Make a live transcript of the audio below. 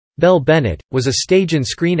Belle Bennett, was a stage and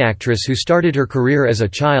screen actress who started her career as a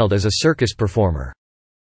child as a circus performer.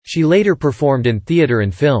 She later performed in theater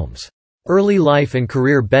and films. Early life and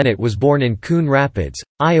career. Bennett was born in Coon Rapids,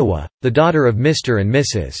 Iowa, the daughter of Mr. and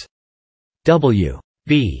Mrs. W.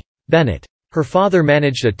 B. Bennett. Her father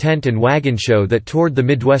managed a tent-and-wagon show that toured the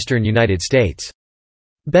midwestern United States.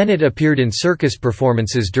 Bennett appeared in circus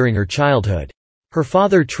performances during her childhood. Her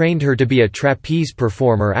father trained her to be a trapeze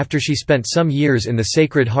performer after she spent some years in the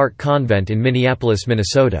Sacred Heart Convent in Minneapolis,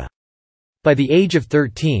 Minnesota. By the age of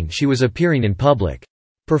 13 she was appearing in public.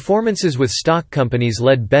 Performances with stock companies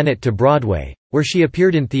led Bennett to Broadway, where she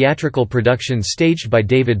appeared in theatrical productions staged by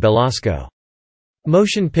David Belasco.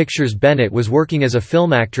 Motion pictures. Bennett was working as a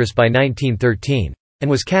film actress by 1913,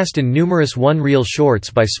 and was cast in numerous one-reel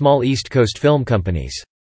shorts by small East Coast film companies.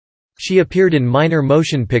 She appeared in minor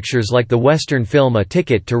motion pictures like the Western film A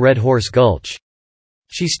Ticket to Red Horse Gulch.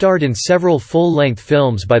 She starred in several full-length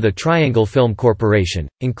films by the Triangle Film Corporation,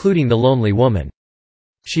 including The Lonely Woman.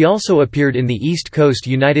 She also appeared in the East Coast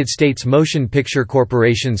United States Motion Picture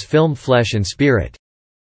Corporation's film Flesh and Spirit.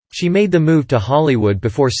 She made the move to Hollywood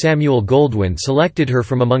before Samuel Goldwyn selected her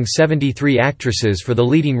from among 73 actresses for the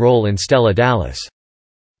leading role in Stella Dallas.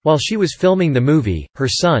 While she was filming the movie, her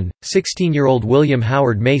son, 16-year-old William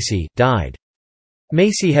Howard Macy, died.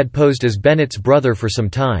 Macy had posed as Bennett's brother for some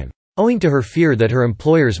time, owing to her fear that her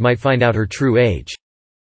employers might find out her true age.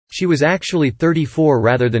 She was actually 34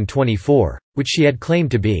 rather than 24, which she had claimed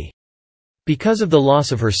to be. Because of the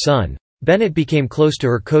loss of her son, Bennett became close to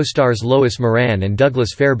her co-stars Lois Moran and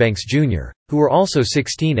Douglas Fairbanks Jr., who were also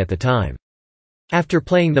 16 at the time. After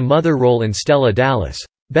playing the mother role in Stella Dallas,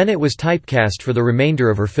 Bennett was typecast for the remainder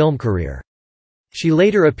of her film career. She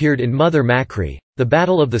later appeared in Mother Macri, The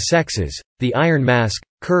Battle of the Sexes, The Iron Mask,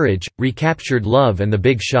 Courage, Recaptured Love and The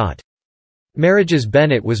Big Shot. Marriages.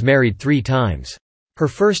 Bennett was married 3 times. Her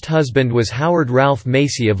first husband was Howard Ralph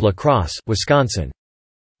Macy of La Crosse, Wisconsin.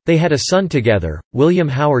 They had a son together, William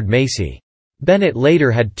Howard Macy. Bennett later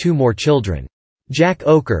had 2 more children. Jack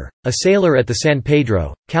Oker, a sailor at the San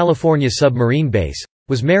Pedro, California submarine base,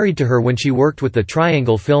 was married to her when she worked with the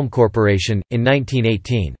Triangle Film Corporation, in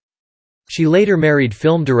 1918. She later married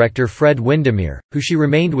film director Fred Windermere, who she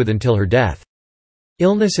remained with until her death.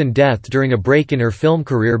 Illness and death. During a break in her film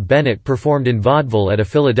career, Bennett performed in vaudeville at a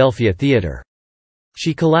Philadelphia theater.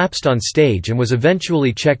 She collapsed on stage and was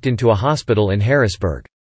eventually checked into a hospital in Harrisburg.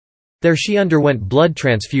 There she underwent blood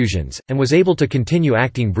transfusions, and was able to continue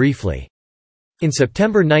acting briefly. In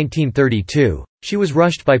September 1932, she was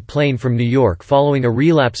rushed by plane from New York following a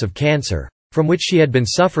relapse of cancer, from which she had been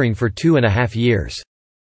suffering for 2.5 years.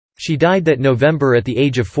 She died that November at the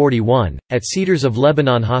age of 41, at Cedars of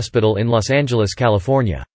Lebanon Hospital in Los Angeles,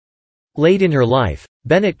 California. Late in her life,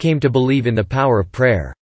 Bennett came to believe in the power of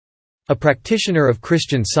prayer. A practitioner of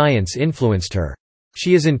Christian Science influenced her.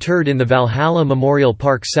 She is interred in the Valhalla Memorial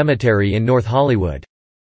Park Cemetery in North Hollywood.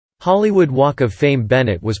 Hollywood Walk of Fame.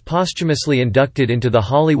 Bennett was posthumously inducted into the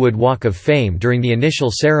Hollywood Walk of Fame during the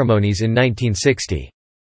initial ceremonies in 1960.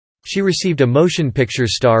 She received a motion picture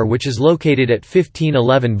star which is located at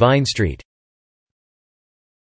 1511 Vine Street.